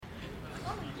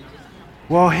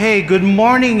Well, hey, good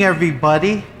morning,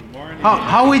 everybody. Good morning.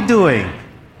 How we doing?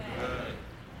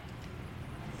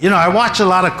 You know, I watch a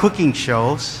lot of cooking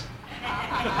shows,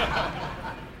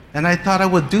 and I thought I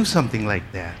would do something like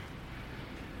that.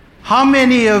 How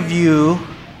many of you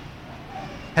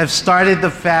have started the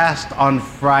fast on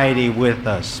Friday with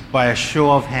us? By a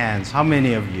show of hands, how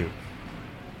many of you?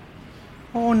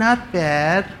 Oh, not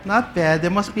bad, not bad. There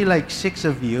must be like 6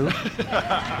 of you.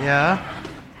 Yeah?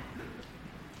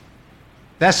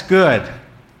 That's good.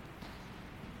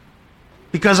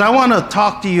 Because I want to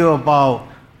talk to you about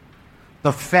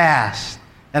the fast,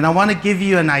 and I want to give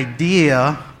you an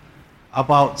idea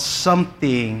about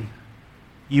something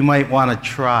you might want to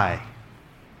try.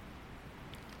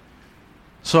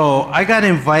 So I got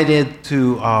invited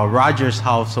to Roger's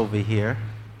house over here,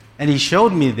 and he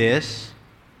showed me this,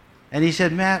 and he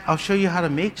said, Matt, I'll show you how to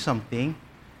make something,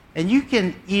 and you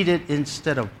can eat it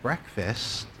instead of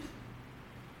breakfast.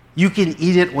 You can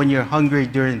eat it when you're hungry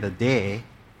during the day,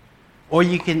 or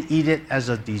you can eat it as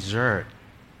a dessert.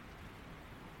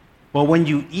 But when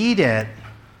you eat it,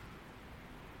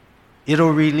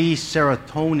 it'll release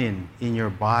serotonin in your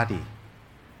body,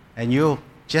 and you'll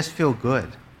just feel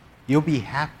good. You'll be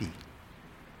happy.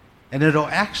 And it'll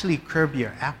actually curb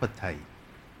your appetite.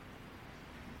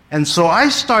 And so I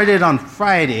started on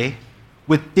Friday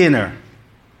with dinner.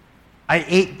 I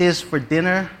ate this for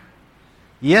dinner.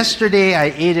 Yesterday, I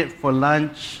ate it for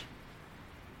lunch,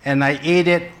 and I ate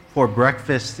it for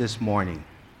breakfast this morning.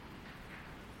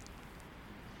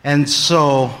 And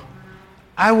so,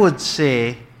 I would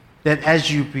say that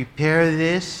as you prepare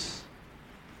this,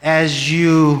 as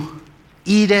you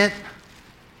eat it,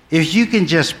 if you can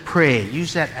just pray,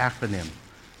 use that acronym,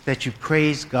 that you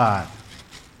praise God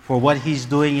for what He's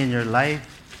doing in your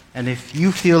life, and if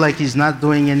you feel like He's not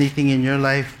doing anything in your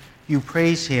life, you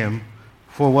praise Him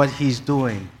for what He's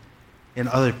doing in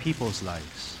other people's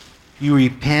lives. You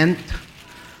repent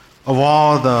of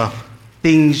all the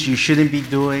things you shouldn't be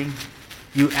doing.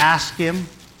 You ask Him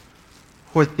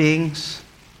for things,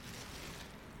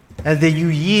 and then you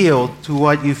yield to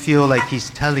what you feel like He's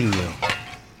telling you.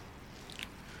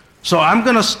 So I'm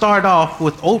going to start off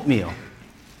with oatmeal,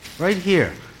 right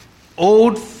here.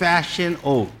 Old-fashioned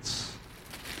oats.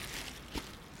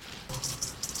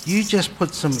 You just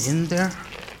put some in there.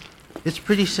 It's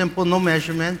pretty simple, no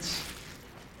measurements.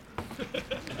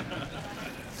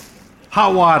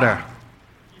 Hot water.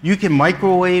 You can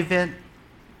microwave it.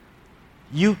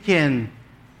 You can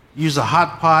use a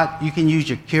hot pot. You can use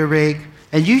your Keurig.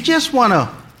 And you just want to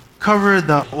cover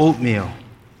the oatmeal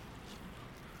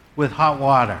with hot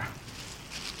water.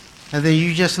 And then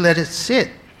you just let it sit.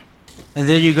 And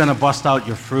then you're going to bust out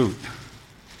your fruit.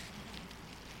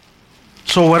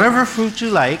 So whatever fruit you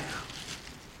like.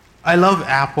 I love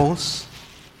apples.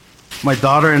 My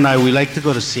daughter and I, we like to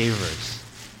go to Savers.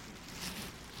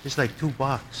 It's like $2.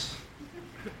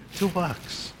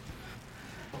 $2.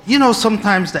 You know,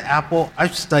 sometimes the apple,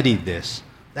 I've studied this,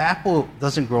 the apple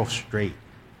doesn't grow straight.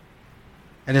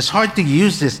 And it's hard to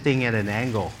use this thing at an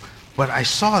angle. But I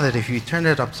saw that if you turn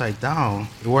it upside down,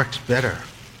 it works better.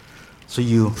 So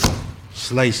you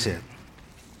slice it.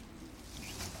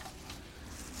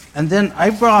 And then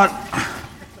I brought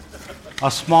a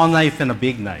small knife and a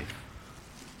big knife.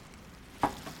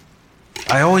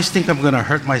 I always think I'm going to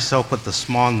hurt myself with the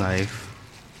small knife.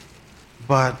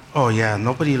 But, oh yeah,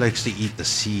 nobody likes to eat the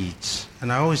seeds.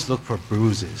 And I always look for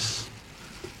bruises.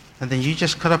 And then you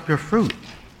just cut up your fruit.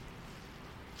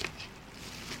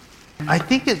 I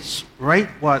think it's right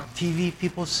what TV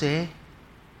people say,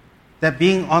 that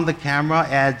being on the camera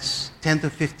adds 10 to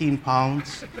 15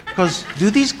 pounds. Because do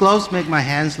these gloves make my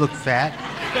hands look fat?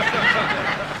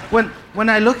 When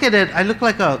I look at it, I look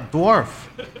like a dwarf.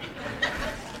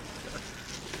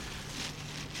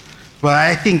 But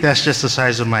I think that's just the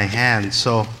size of my hand.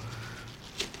 So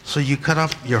you cut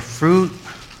up your fruit,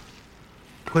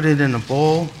 put it in a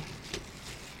bowl.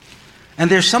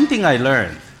 And there's something I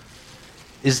learned,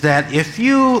 is that if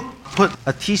you put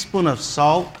a teaspoon of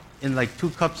salt in like 2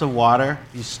 cups of water,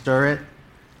 you stir it,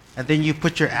 and then you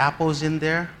put your apples in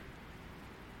there,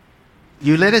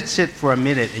 you let it sit for a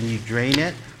minute and you drain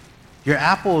it, your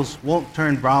apples won't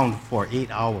turn brown for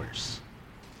 8 hours.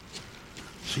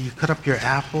 So you cut up your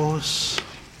apples.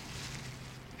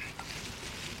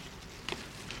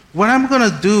 What I'm going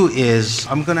to do is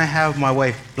I'm going to have my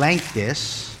wife blank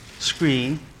this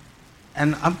screen,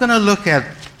 and I'm going to look at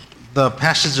the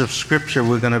passage of Scripture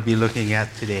we're going to be looking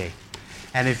at today.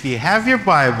 And if you have your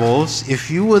Bibles,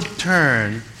 if you would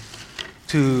turn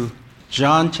to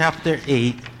John chapter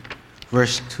 8,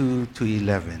 verse 2 to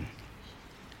 11.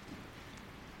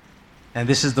 And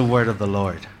this is the word of the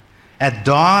Lord. At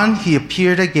dawn, he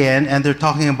appeared again, and they're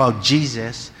talking about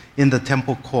Jesus in the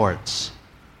temple courts,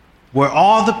 where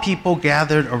all the people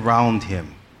gathered around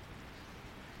him.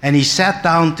 And he sat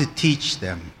down to teach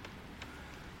them.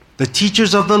 The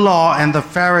teachers of the law and the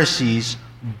Pharisees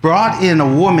brought in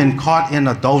a woman caught in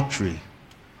adultery.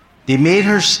 They made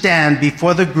her stand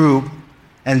before the group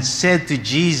and said to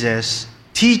Jesus,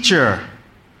 "Teacher,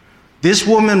 this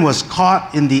woman was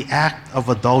caught in the act of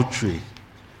adultery.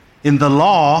 In the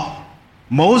law,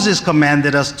 Moses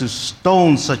commanded us to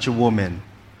stone such a woman.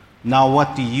 Now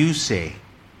what do you say?"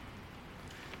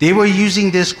 They were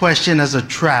using this question as a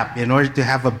trap in order to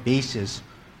have a basis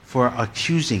for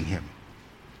accusing him.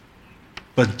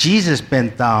 But Jesus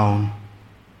bent down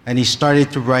and he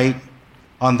started to write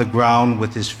on the ground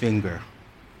with his finger.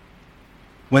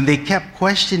 When they kept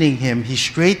questioning him, he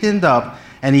straightened up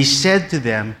and he said to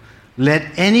them, "Let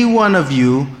any one of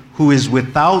you who is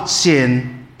without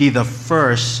sin be the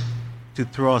first to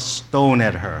throw a stone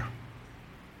at her."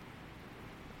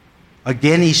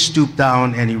 Again he stooped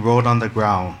down and he wrote on the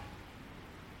ground.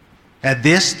 At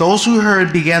this, those who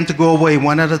heard began to go away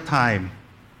one at a time,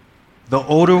 the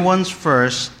older ones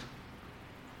first,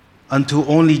 until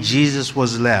only Jesus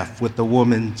was left with the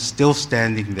woman still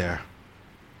standing there.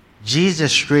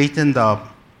 Jesus straightened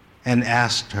up and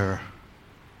asked her,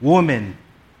 "Woman,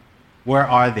 where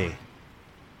are they?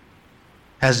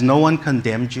 Has no one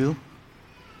condemned you?"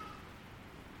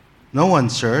 "No one,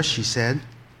 sir," she said.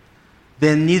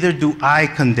 "Then neither do I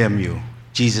condemn you,"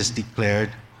 Jesus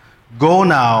declared. "Go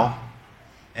now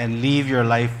and leave your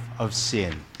life of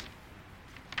sin."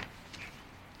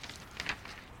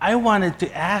 I wanted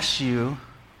to ask you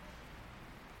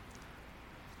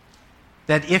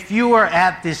that if you were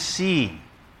at this scene,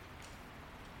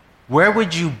 where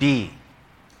would you be?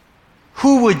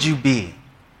 Who would you be?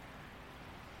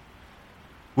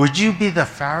 Would you be the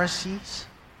Pharisees?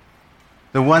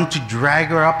 The one to drag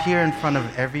her up here in front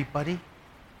of everybody?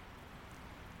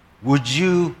 Would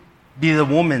you be the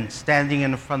woman standing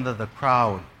in front of the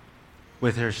crowd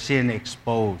with her sin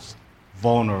exposed,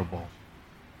 vulnerable?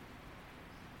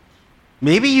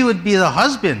 Maybe you would be the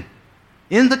husband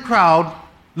in the crowd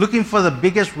looking for the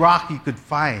biggest rock you could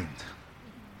find.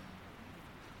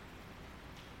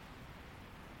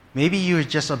 Maybe you were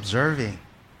just observing,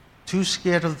 too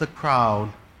scared of the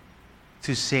crowd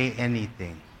to say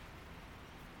anything.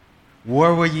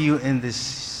 Where were you in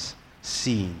this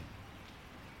scene?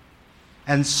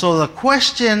 And so the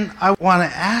question I want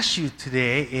to ask you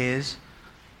today is,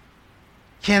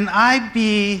 can I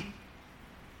be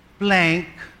blank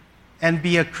and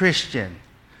be a Christian?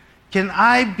 Can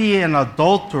I be an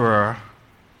adulterer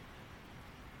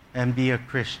and be a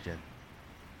Christian?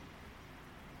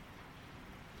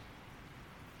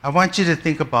 I want you to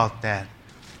think about that.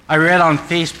 I read on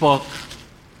Facebook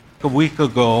a week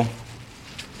ago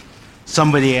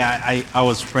somebody I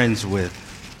was friends with.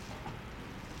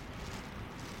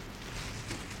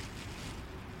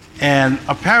 And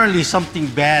apparently something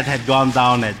bad had gone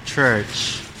down at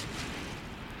church,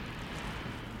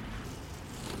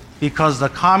 because the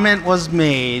comment was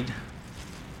made,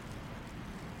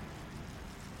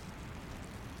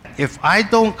 "If I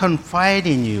don't confide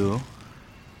in you,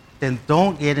 then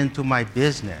don't get into my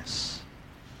business."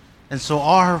 And so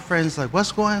all her friends like,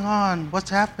 "What's going on?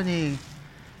 What's happening?"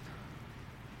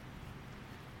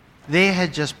 They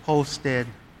had just posted,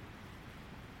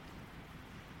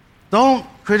 "Don't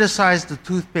criticize the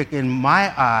toothpick in my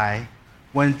eye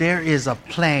when there is a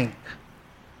plank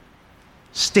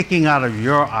sticking out of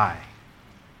your eye."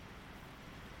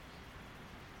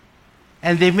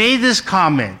 And they made this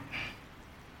comment,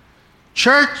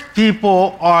 "Church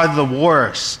people are the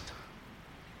worst."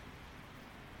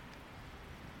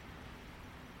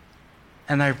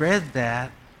 And I read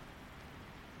that,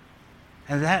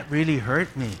 and that really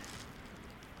hurt me.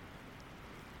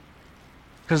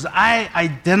 Because I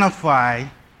identify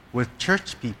with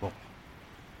church people.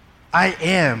 I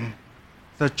am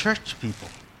the church people.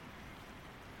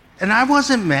 And I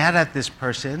wasn't mad at this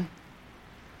person.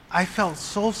 I felt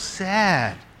so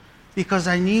sad because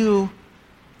I knew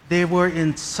they were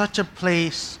in such a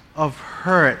place of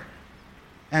hurt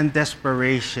and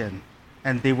desperation,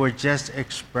 and they were just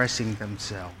expressing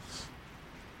themselves.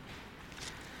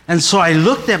 And so I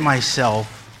looked at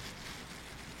myself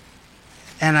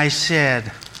and I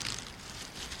said,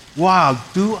 wow,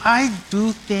 do I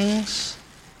do things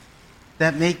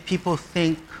that make people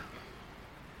think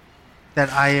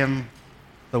that I am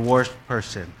the worst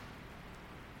person?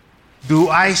 Do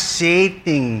I say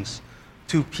things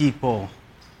to people,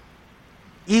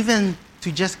 even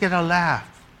to just get a laugh,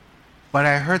 but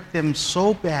I hurt them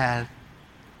so bad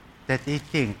that they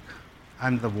think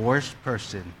I'm the worst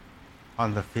person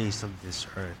on the face of this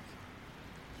earth.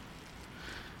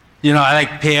 You know, I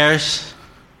like pears.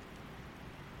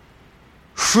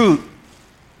 Fruit,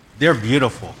 they're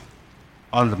beautiful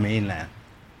on the mainland.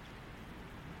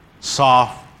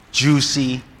 Soft,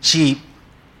 juicy, cheap.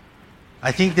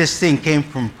 I think this thing came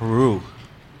from Peru.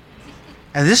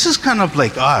 And this is kind of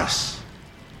like us.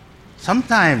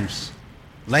 Sometimes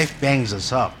life bangs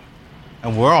us up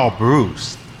and we're all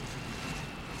bruised.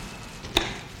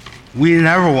 We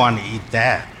never want to eat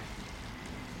that.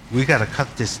 We got to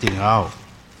cut this thing out.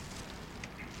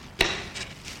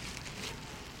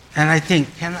 And I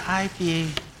think, can I be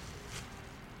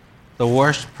the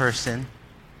worst person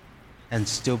and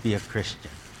still be a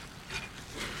Christian?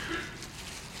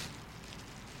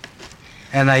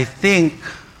 And I think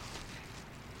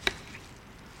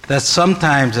that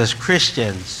sometimes as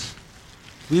Christians,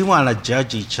 we want to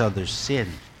judge each other's sin.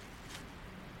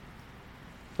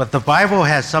 But the Bible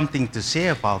has something to say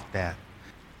about that.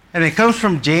 And it comes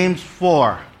from James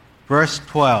 4, verse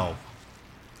 12.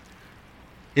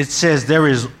 It says, there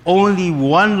is only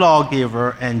one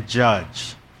lawgiver and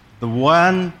judge, the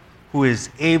one who is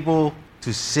able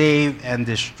to save and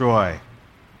destroy.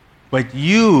 But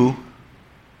you,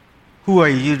 who are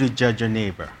you to judge your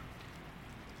neighbor?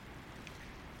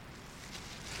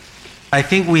 I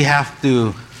think we have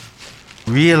to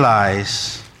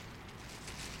realize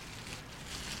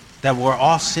that we're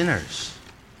all sinners.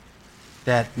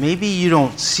 That maybe you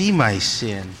don't see my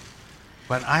sin,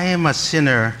 but I am a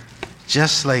sinner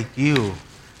just like you.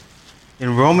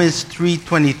 In Romans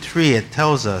 3:23, it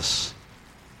tells us,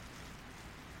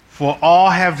 for all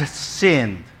have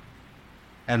sinned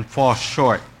and fall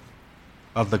short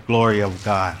of the glory of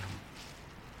God.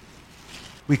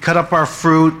 We cut up our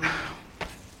fruit.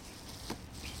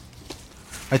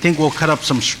 I think we'll cut up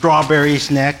some strawberries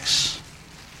next,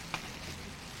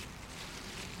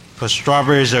 because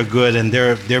strawberries are good and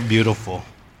they're beautiful.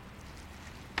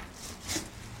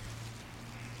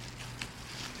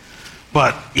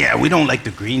 But yeah, we don't like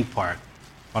the green part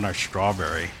on our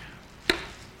strawberry.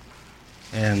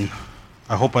 And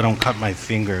I hope I don't cut my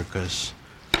finger, because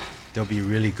they'll be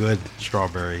really good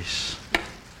strawberries.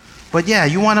 But yeah,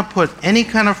 you want to put any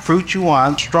kind of fruit you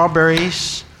want.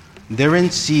 Strawberries, they're in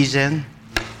season.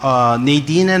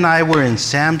 Nadine and I were in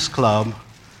Sam's Club,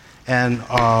 and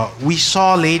we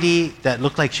saw a lady that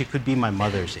looked like she could be my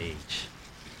mother's age.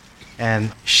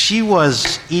 And she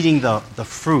was eating the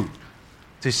fruit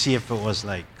to see if it was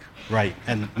like right.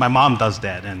 And my mom does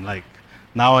that, and like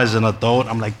now as an adult,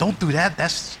 I'm like, don't do that,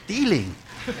 that's stealing.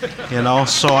 You know,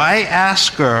 so I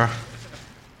asked her,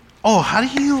 oh, how do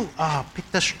you pick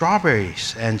the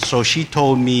strawberries? And so she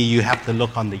told me you have to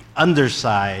look on the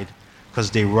underside because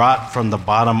they rot from the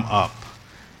bottom up.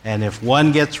 And if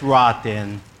one gets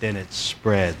rotten, then it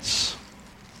spreads.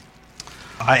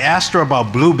 I asked her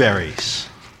about blueberries,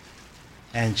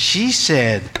 and she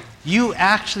said, you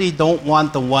actually don't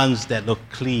want the ones that look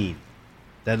clean,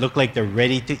 that look like they're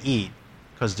ready to eat,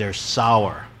 because they're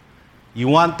sour. You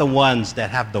want the ones that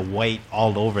have the white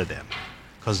all over them,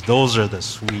 because those are the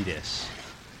sweetest.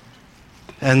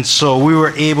 And so we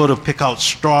were able to pick out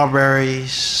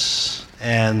strawberries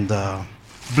and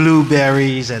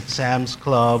blueberries at Sam's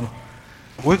Club.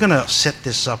 We're going to set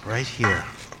this up right here.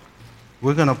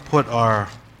 We're going to put our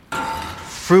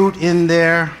fruit in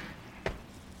there.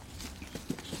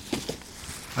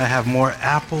 I have more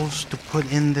apples to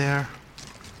put in there.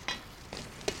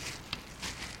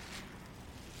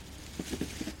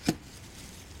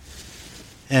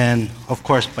 And of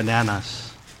course,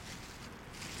 bananas.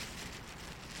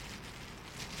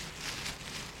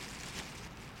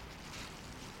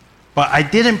 But I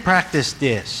didn't practice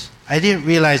this. I didn't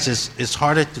realize it's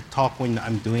harder to talk when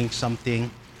I'm doing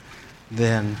something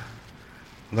than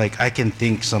like I can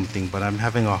think something, but I'm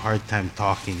having a hard time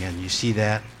talking. And you see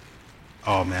that?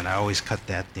 Oh man, I always cut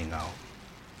that thing out.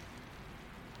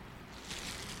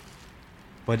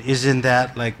 But isn't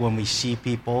that like when we see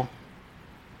people,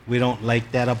 we don't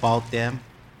like that about them,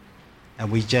 and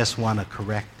we just want to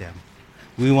correct them.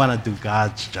 We want to do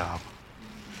God's job.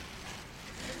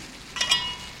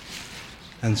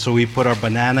 And so we put our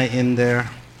banana in there.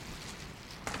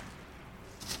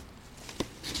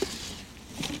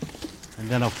 And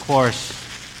then of course,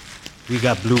 we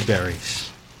got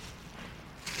blueberries.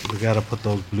 We got to put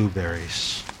those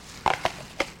blueberries.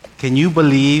 Can you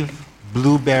believe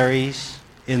blueberries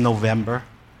in November?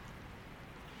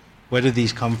 Where do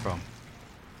these come from?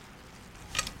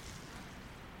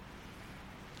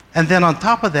 And then on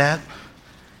top of that,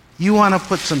 you want to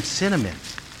put some cinnamon.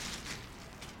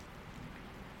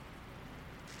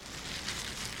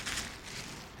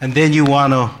 And then you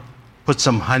want to put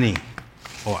some honey.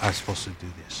 Oh, I'm supposed to do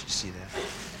this. You see that?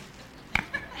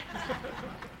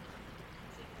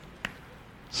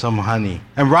 Some honey.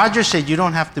 And Roger said you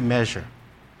don't have to measure.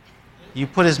 You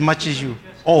put as much as you...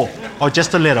 Oh,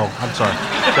 just a little. I'm sorry.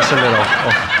 Just a little.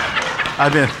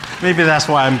 Oh. Maybe that's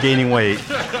why I'm gaining weight.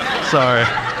 Sorry.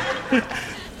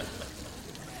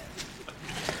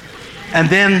 And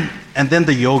then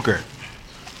the yogurt.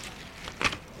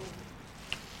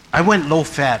 I went low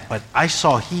fat, but I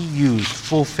saw he used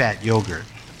full fat yogurt.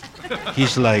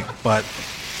 He's like, but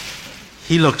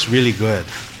he looks really good.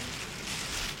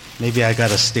 Maybe I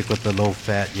gotta stick with the low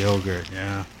fat yogurt,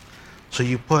 yeah. So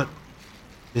you put,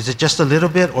 is it just a little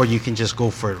bit, or you can just go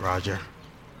for it, Roger?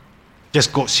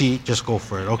 Just go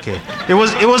for it, okay. It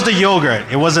was the yogurt,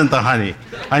 it wasn't the honey.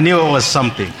 I knew it was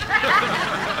something.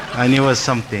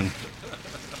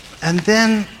 And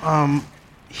then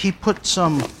he put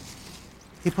some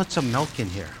milk in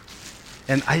here.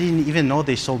 And I didn't even know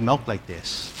they sold milk like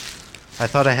this. I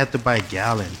thought I had to buy a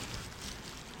gallon.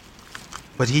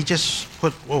 But he just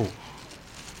put,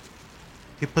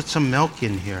 he put some milk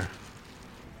in here.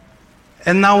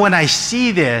 And now when I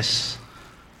see this,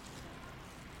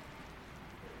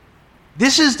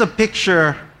 this is the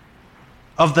picture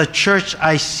of the church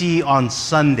I see on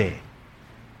Sunday.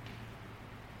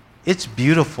 It's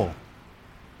beautiful.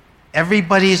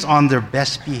 Everybody's on their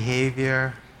best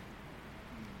behavior.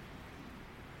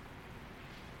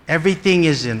 Everything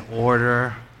is in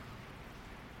order.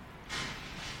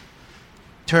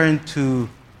 Turn to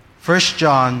 1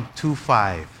 John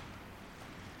 2:5.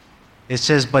 It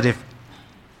says, but if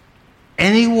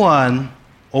anyone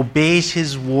obeys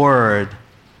his word,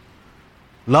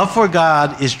 love for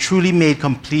God is truly made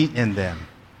complete in them.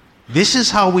 This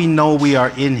is how we know we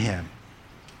are in him.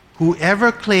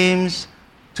 Whoever claims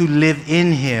to live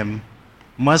in him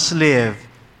must live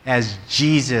as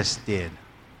Jesus did.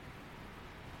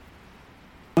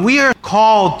 We are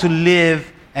called to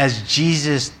live as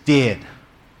Jesus did.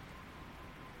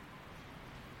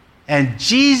 And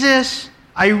Jesus,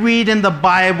 I read in the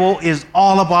Bible, is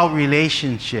all about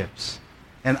relationships.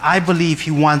 And I believe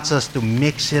he wants us to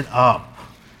mix it up.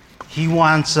 He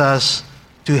wants us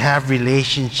to have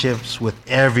relationships with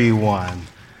everyone.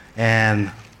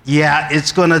 And yeah,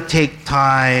 it's going to take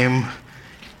time.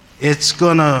 It's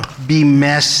going to be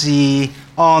messy.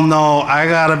 Oh no, I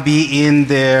got to be in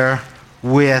there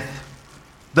with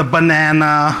the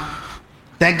banana.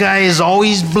 That guy is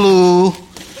always blue.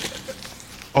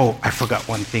 Oh, I forgot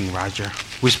one thing, Roger.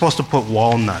 We're supposed to put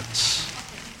walnuts.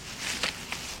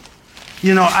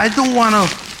 You know, I don't want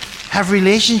to have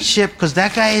relationship because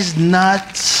that guy is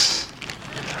nuts.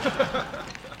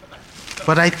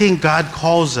 But I think God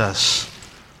calls us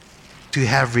to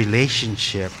have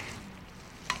relationship.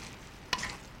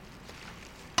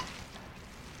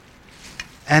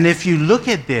 And if you look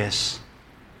at this,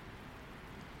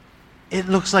 it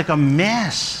looks like a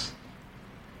mess.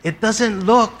 It doesn't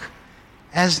look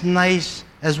as nice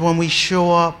as when we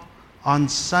show up on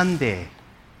Sunday.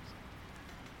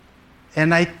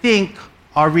 And I think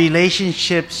our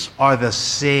relationships are the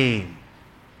same.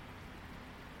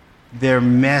 They're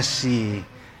messy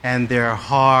and they're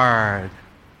hard.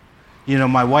 You know,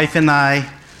 my wife and I,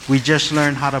 we just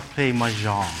learned how to play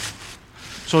mahjong.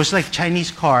 So it's like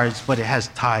Chinese cards, but it has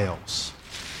tiles.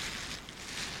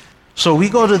 So we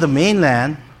go to the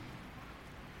mainland.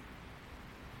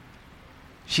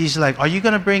 She's like, are you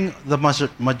going to bring the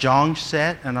mahjong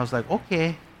set? And I was like,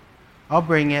 okay, I'll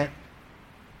bring it.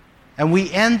 And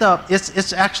we end up,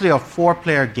 it's actually a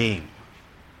 4-player game.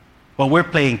 But we're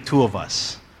playing 2 of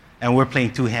us. And we're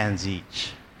playing 2 hands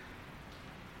each.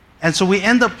 And so we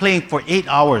end up playing for 8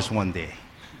 hours one day.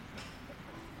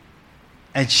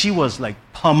 And she was like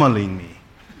pummeling me.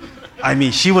 I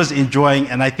mean, she was enjoying,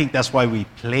 and I think that's why we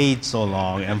played so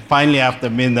long. And finally, after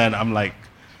midnight, I'm like,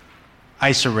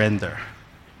 I surrender.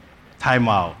 Time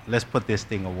out. Let's put this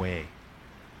thing away.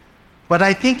 But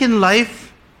I think in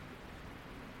life,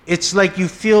 it's like you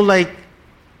feel like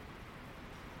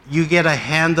you get a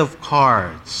hand of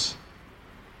cards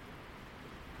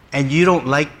and you don't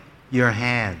like your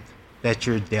hand that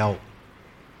you're dealt.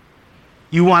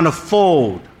 You want to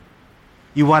fold.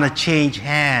 You want to change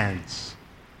hands.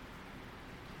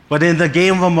 But in the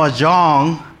game of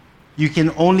mahjong, you can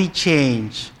only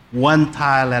change 1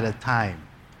 tile at a time.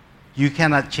 You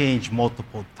cannot change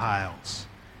multiple tiles.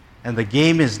 And the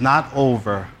game is not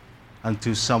over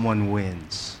until someone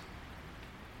wins.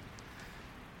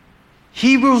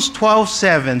 Hebrews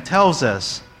 12:7 tells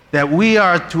us that we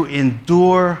are to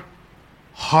endure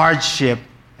hardship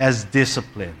as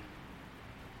discipline.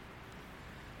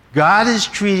 God is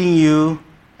treating you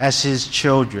as his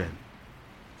children.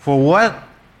 For what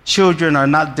children are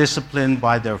not disciplined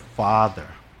by their father.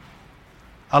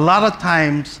 A lot of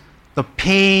times, the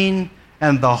pain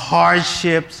and the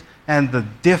hardships and the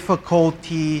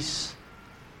difficulties,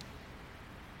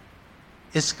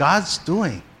 it's God's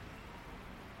doing.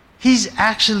 He's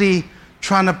actually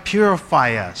trying to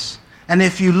purify us. And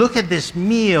if you look at this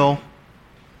meal,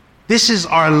 this is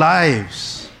our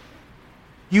lives.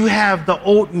 You have the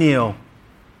oatmeal,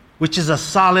 which is a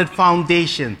solid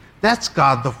foundation. That's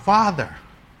God the Father.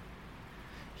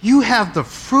 You have the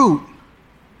fruit,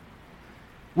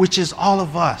 which is all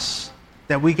of us,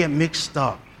 that we get mixed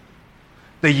up.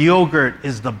 The yogurt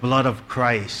is the blood of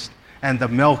Christ, and the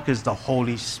milk is the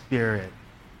Holy Spirit.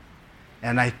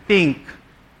 And I think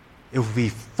if we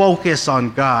focus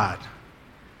on God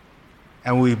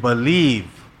and we believe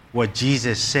what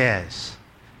Jesus says,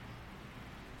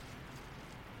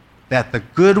 that the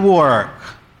good work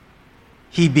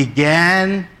He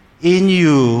began in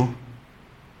you,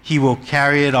 He will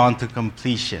carry it on to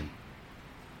completion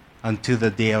unto the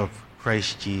day of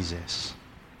Christ Jesus.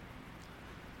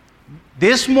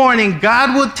 This morning,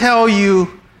 God will tell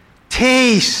you,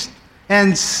 taste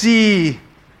and see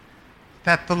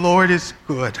that the Lord is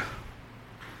good.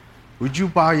 Would you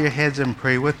bow your heads and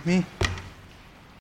pray with me?